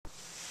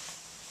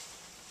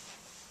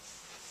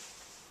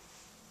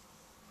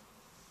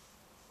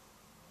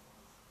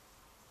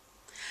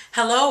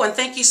Hello, and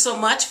thank you so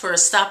much for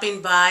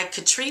stopping by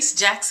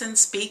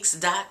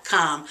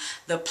CatriceJacksonSpeaks.com,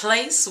 the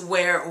place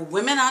where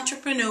women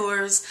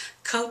entrepreneurs,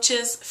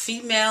 coaches,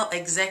 female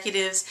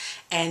executives,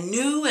 and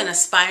new and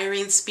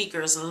aspiring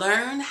speakers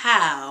learn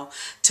how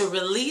to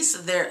release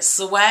their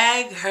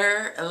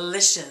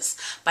SwagHERlicious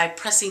by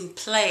pressing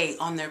play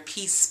on their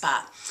peace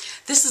spot.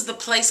 This is the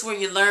place where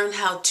you learn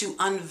how to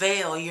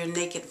unveil your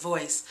naked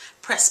voice,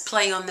 press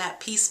play on that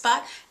peace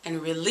spot, and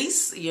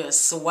release your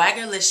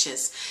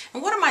SwagHERlicious.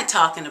 And what am I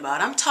talking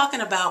about? I'm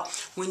talking about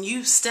when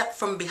you step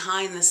from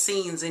behind the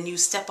scenes and you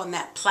step on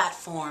that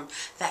platform,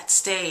 that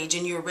stage,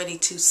 and you're ready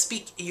to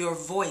speak your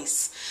voice.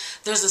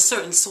 There's a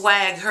certain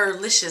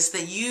SwagHERlicious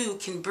that you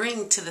can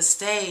bring to the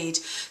stage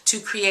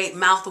to create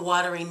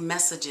mouth-watering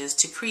messages,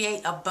 to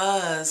create a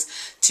buzz,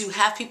 to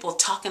have people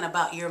talking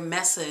about your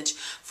message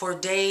for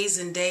days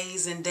and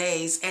days and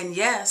days. And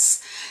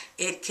yes,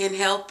 it can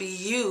help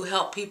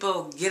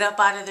people get up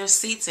out of their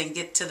seats and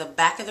get to the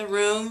back of the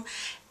room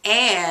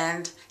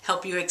and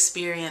help you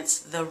experience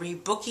the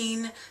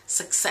rebooking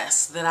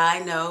success that I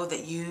know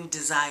that you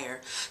desire.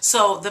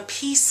 So the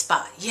peace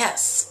spot,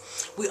 yes,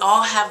 we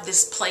all have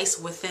this place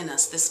within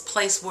us, this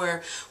place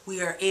where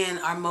we are in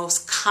our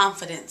most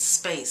confident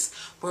space,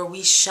 where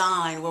we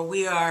shine, where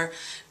we are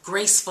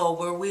graceful,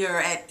 where we are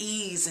at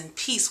ease and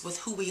peace with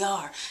who we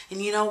are.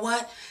 And you know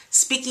what?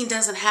 Speaking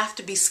doesn't have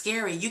to be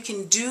scary. You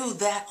can do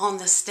that on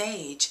the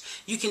stage.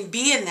 You can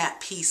be in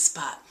that peace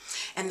spot.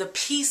 And the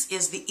peace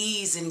is the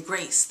ease and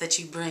grace that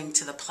you bring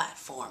to the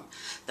platform.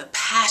 The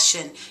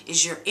passion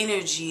is your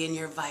energy and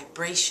your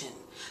vibration.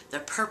 The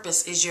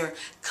purpose is your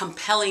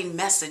compelling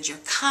message, your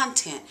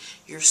content,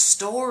 your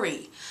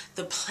story.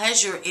 The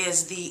pleasure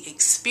is the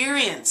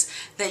experience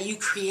that you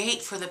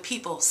create for the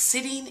people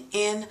sitting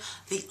in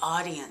the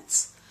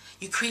audience.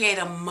 You create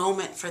a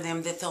moment for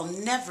them that they'll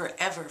never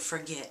ever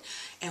forget.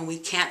 And we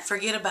can't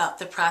forget about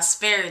the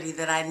prosperity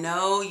that I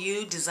know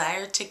you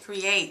desire to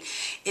create.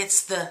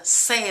 It's the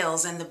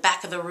sales and the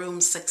back of the room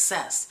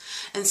success.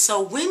 And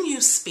so when you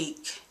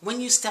speak,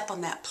 when you step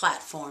on that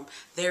platform,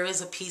 there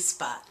is a peace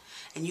spot.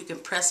 And you can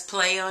press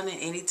play on it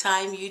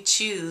anytime you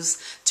choose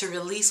to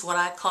release what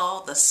I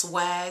call the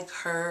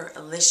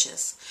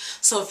SwagHERlicious.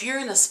 So if you're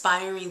an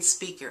aspiring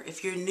speaker,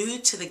 if you're new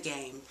to the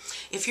game,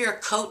 if you're a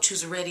coach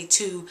who's ready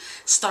to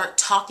start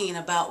talking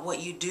about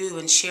what you do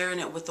and sharing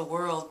it with the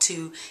world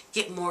to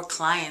get more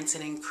clients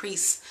and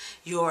increase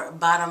your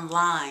bottom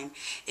line,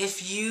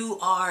 if you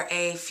are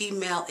a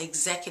female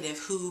executive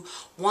who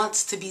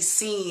wants to be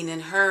seen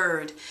and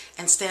heard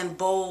and stand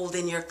bold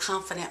in your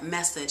confident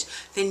message,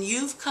 then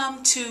you've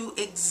come to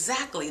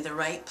exactly the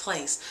right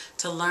place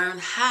to learn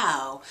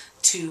how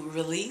to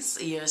release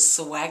your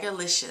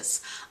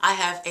SwagHERlicious. I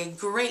have a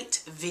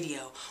great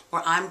video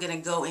where I'm going to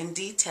go in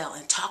detail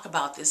and talk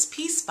about this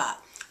peace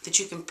spot that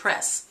you can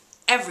press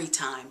every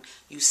time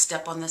you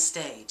step on the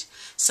stage.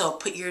 So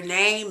put your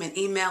name and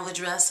email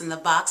address in the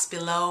box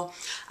below.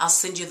 I'll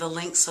send you the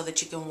link so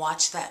that you can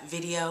watch that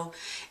video.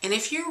 And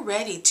if you're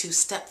ready to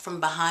step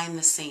from behind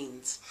the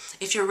scenes,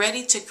 if you're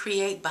ready to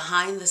create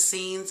behind the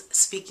scenes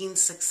speaking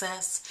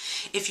success,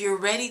 if you're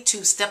ready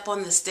to step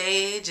on the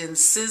stage and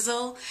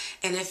sizzle,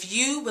 and if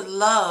you would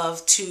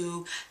love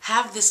to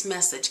have this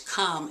message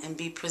come and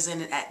be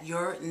presented at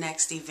your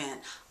next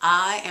event,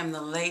 I am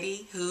the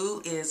lady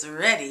who is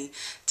ready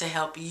to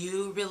help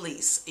you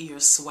release your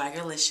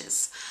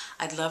SwagHERlicious.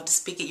 I'd love to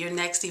speak at your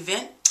next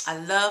event.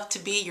 I'd love to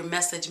be your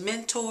message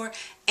mentor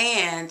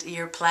and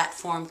your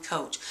platform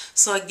coach.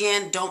 So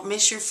again, don't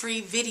miss your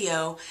free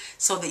video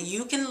so that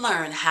you can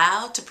learn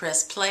how to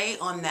press play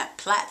on that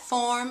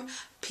platform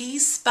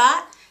peace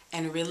spot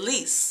and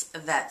release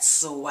that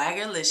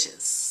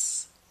SwagHERlicious.